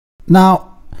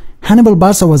Now, Hannibal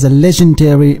Barca was a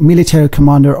legendary military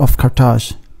commander of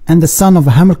Carthage, and the son of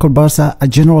Hamilcar Barca, a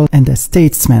general and a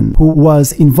statesman who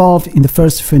was involved in the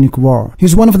First Punic War. He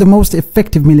was one of the most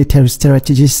effective military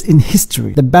strategists in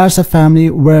history. The Barca family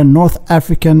were North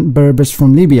African Berbers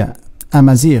from Libya,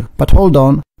 Amazigh. But hold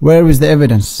on, where is the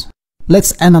evidence?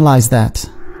 Let's analyze that.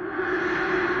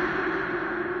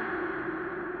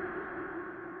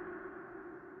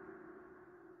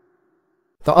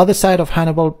 The other side of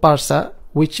Hannibal Barca,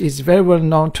 which is very well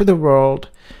known to the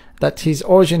world, that his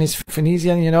origin is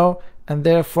Phoenician, and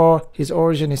therefore his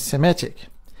origin is Semitic.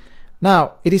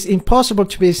 Now, it is impossible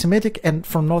to be Semitic and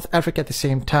from North Africa at the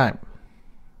same time.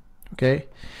 Okay?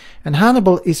 And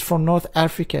Hannibal is from North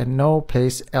Africa and no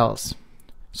place else.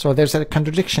 So there's a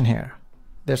contradiction here.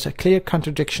 There's a clear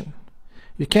contradiction.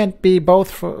 You can't be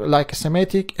both like a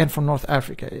Semitic and from North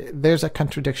Africa. There's a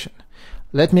contradiction.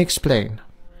 Let me explain.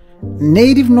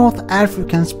 Native North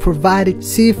Africans provided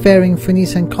seafaring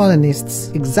Phoenician colonists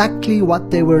exactly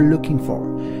what they were looking for: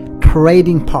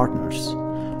 trading partners.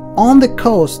 On the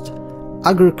coast,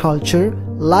 agriculture,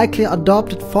 likely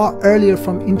adopted far earlier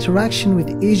from interaction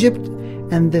with Egypt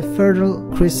and the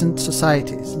Fertile Crescent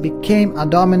societies, became a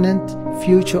dominant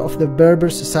feature of the Berber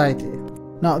society.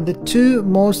 Now, the two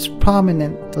most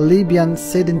prominent Libyan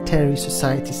sedentary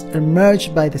societies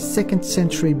emerged by the 2nd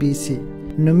century BC.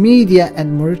 Numidia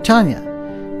and Mauritania.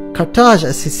 Carthage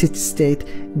as a city-state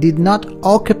did not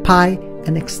occupy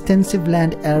an extensive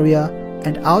land area,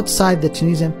 and outside the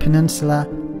Tunisian peninsula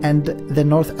and the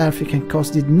North African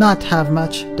coast did not have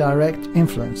much direct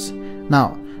influence.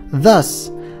 Now, thus,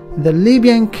 the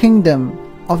Libyan kingdom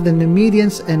of the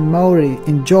Numidians and Maori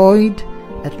enjoyed,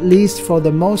 at least for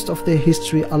the most of their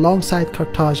history, alongside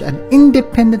Carthage, an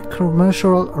independent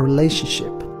commercial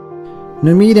relationship.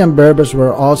 Numidian Berbers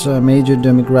were also a major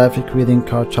demographic within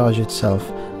Carthage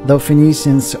itself, though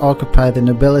Phoenicians occupied the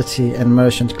nobility and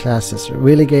merchant classes,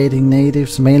 relegating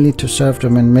natives mainly to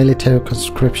serfdom and military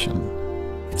conscription.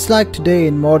 It's like today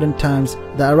in modern times,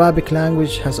 the Arabic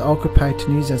language has occupied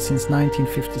Tunisia since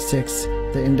 1956,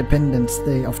 the Independence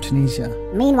Day of Tunisia.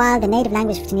 Meanwhile, the native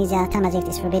language of Tunisia, Tamazight,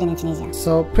 is forbidden in Tunisia.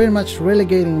 So pretty much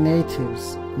relegating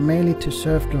natives mainly to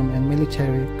serfdom and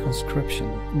military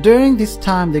conscription. During this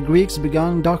time, the Greeks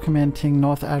began documenting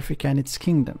North Africa and its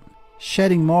kingdom,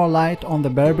 shedding more light on the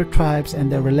Berber tribes and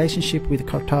their relationship with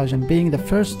Carthage, and being the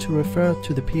first to refer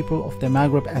to the people of the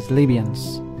Maghreb as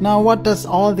Libyans. Now, what does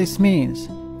all this mean?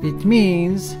 It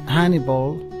means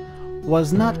Hannibal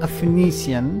was not a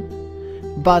Phoenician,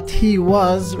 but he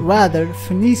was rather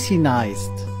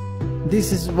Phoenicianized.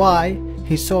 This is why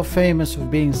he's so famous for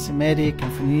being Semitic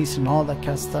and Phoenician and all that kind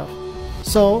of stuff.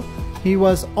 So he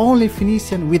was only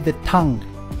Phoenician with the tongue.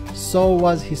 So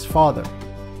was his father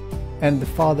and the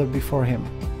father before him.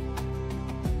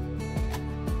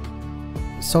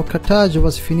 So Carthage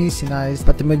was Phoenicianized,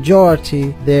 but the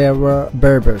majority there were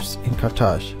Berbers in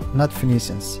Carthage, not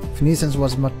Phoenicians. Phoenicians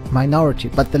was minority,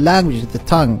 but the language, the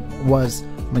tongue, was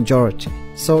majority.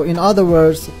 So in other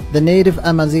words, the native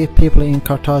Amazigh people in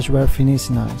Carthage were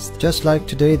Phoenicianized, just like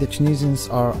today the Tunisians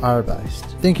are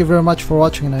Arabized. Thank you very much for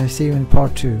watching, and I see you in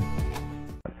part 2.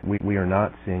 We are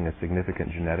not seeing a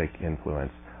significant genetic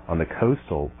influence on the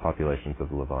coastal populations of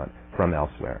the Levant from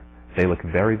elsewhere. They look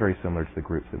very, very similar to the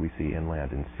groups that we see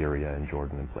inland in Syria and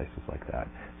Jordan and places like that,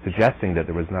 suggesting that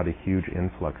there was not a huge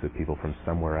influx of people from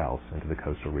somewhere else into the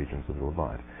coastal regions of the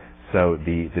Levant. So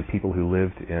the people who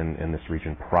lived in this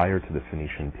region prior to the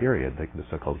Phoenician period, the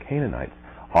so-called Canaanites,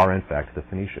 are in fact the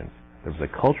Phoenicians. There was a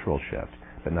cultural shift,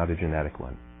 but not a genetic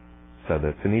one. So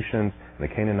the Phoenicians and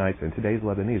the Canaanites and today's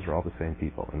Lebanese are all the same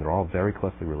people, and they're all very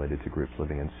closely related to groups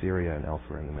living in Syria and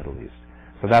elsewhere in the Middle East.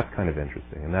 So that's kind of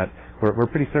interesting, and that we're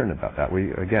pretty certain about that.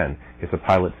 Again, it's a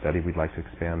pilot study. We'd like to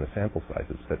expand the sample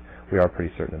sizes, but we are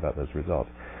pretty certain about those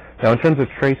results. Now, in terms of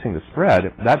tracing the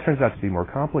spread, that turns out to be more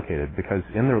complicated because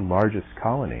in their largest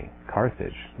colony,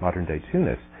 Carthage, modern-day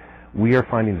Tunis, we are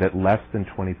finding that less than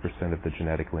 20% of the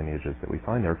genetic lineages that we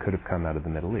find there could have come out of the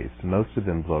Middle East. Most of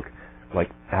them look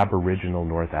like aboriginal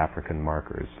North African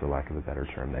markers, for lack of a better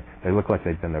term. They look like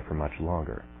they've been there for much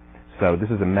longer. So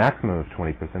this is a maximum of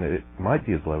 20%. It might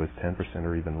be as low as 10%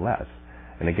 or even less.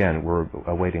 And again, we're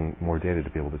awaiting more data to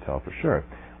be able to tell for sure.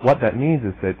 What that means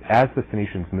is that as the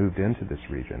Phoenicians moved into this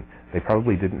region, they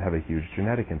probably didn't have a huge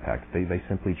genetic impact. They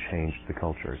simply changed the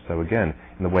culture. So again,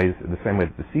 in the same way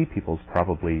that the Sea Peoples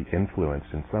probably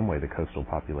influenced in some way the coastal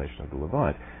population of the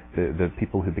Levant, the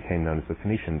people who became known as the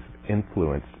Phoenicians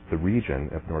influenced the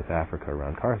region of North Africa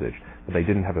around Carthage, but they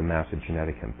didn't have a massive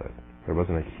genetic input. There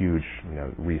wasn't a huge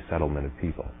resettlement of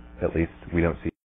people. At least we don't see